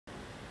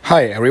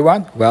Hi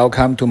everyone,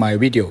 welcome to my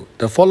video.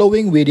 The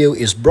following video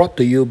is brought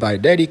to you by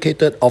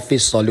Dedicated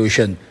Office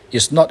Solution.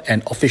 It's not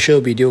an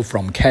official video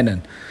from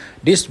Canon.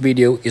 This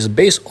video is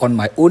based on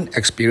my own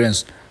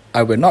experience.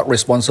 I will not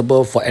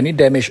responsible for any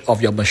damage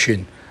of your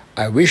machine.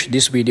 I wish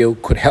this video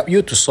could help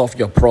you to solve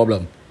your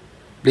problem.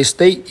 Please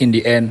stay in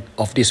the end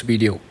of this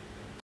video.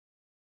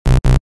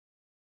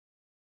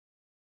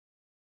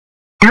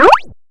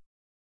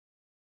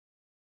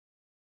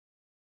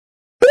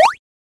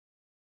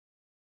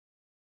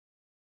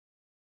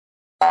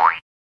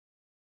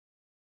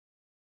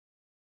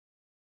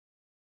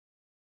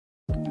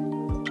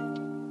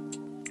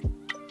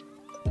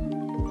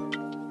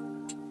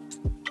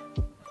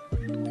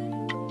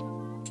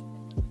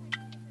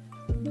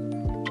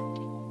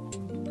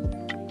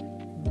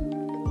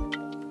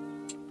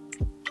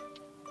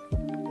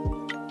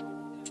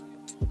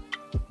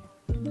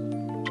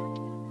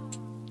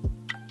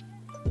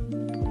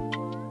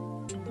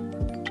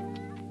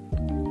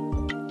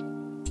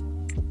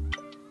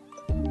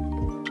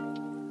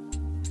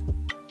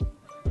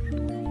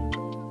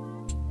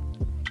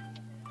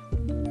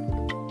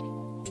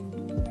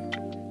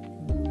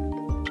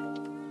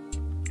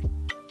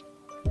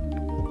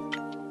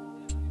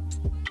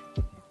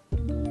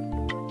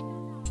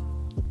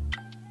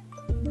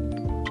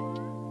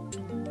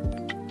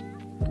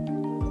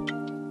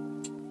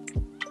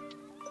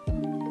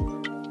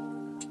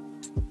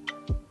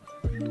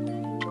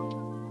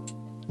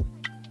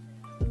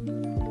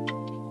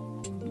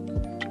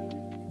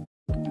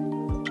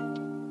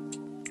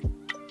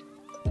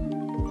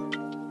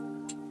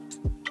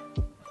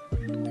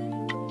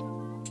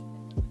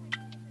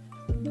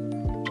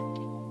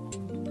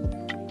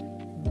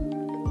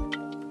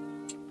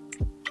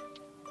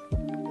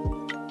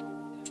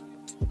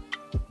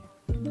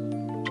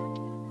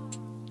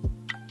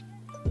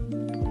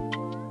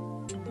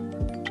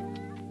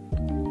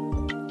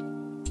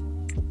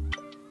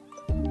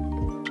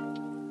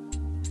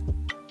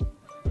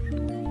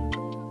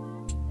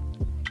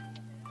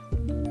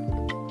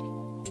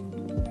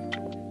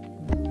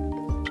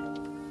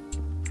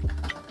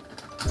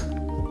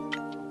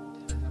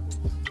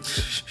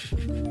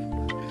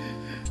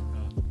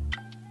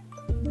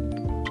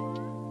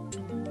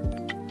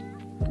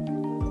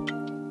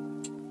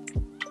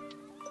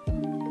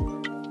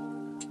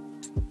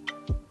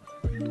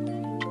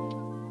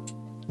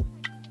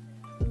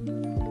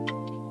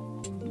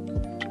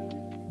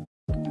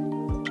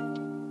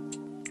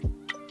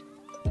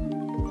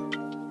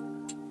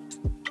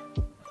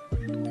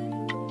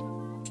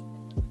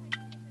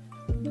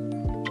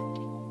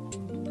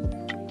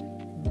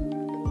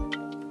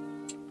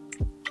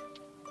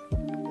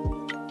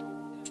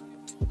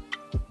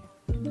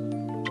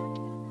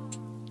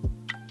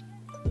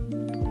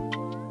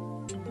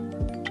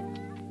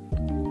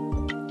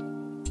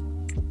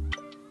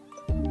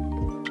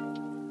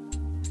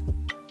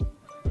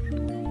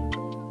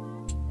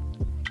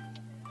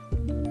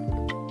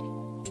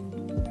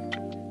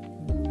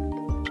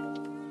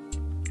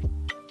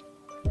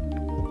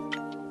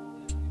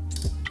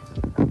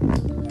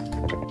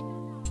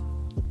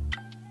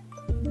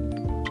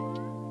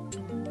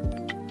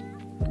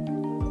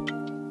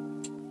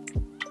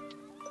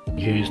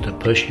 Here is the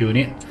Purge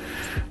unit.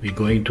 We're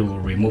going to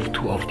remove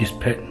two of this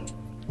pad.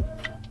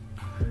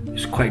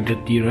 It's quite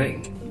dirty,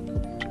 right?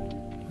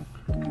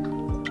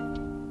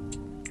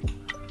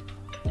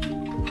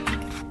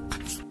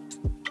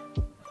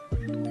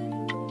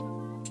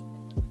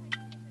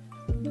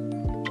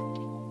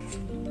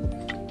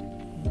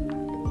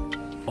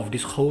 Of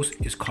this hose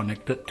is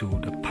connected to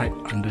the pipe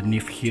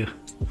underneath here.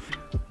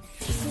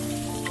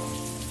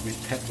 We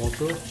tap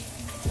water.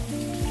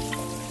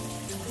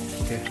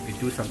 Okay, we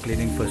do some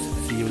cleaning first.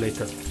 See you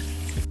later.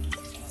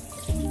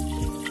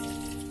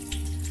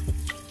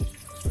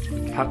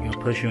 Plug your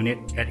Purge unit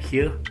at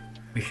here.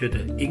 Make sure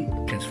the ink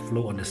can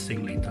flow on the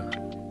sink later.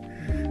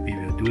 We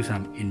will do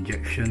some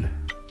injection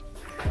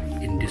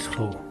in this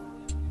hole.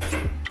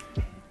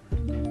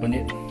 Open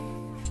it.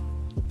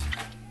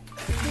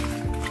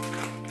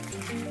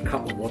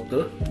 Cup of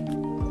water.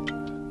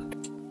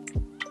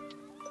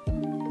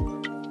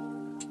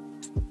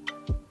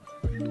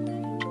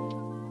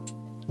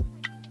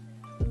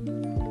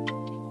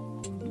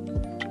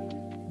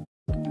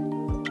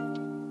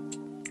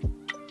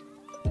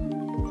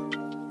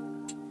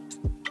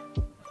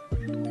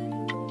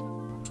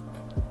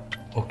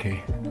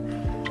 Okay,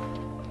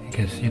 you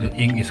can see the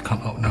ink is come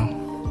out now.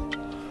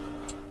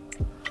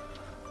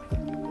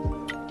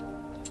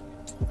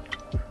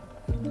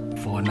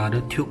 For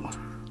another tube,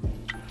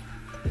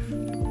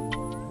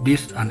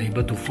 this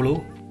unable to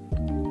flow.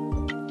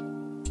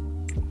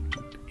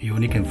 You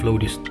only can flow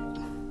this.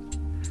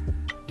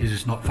 This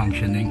is not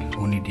functioning,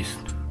 only this.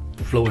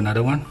 Flow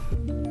another one.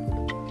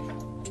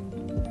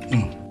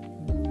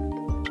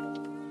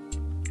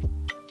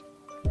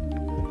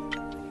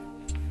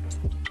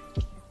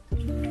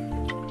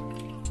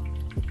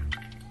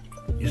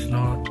 It's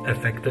not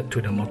affected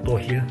to the motor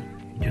here.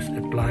 Just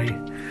apply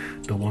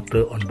the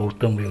water on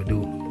bottom will do.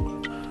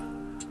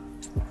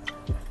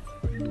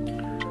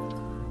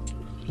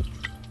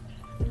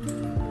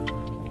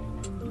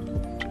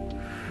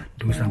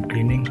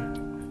 cleaning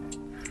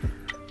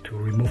to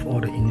remove all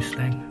the ink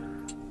stain.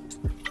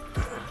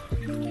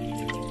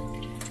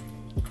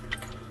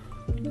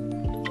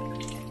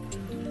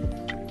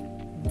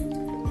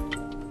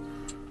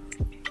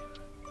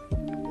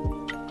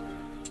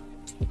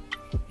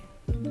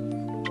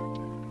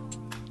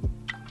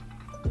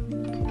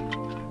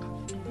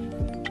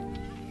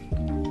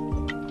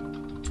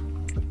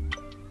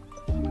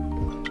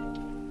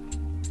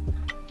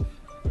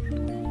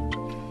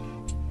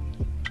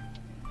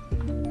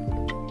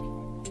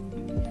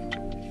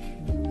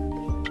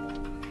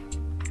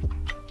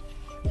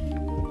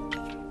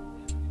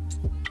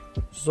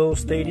 So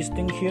stay this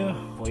thing here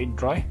for it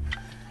dry.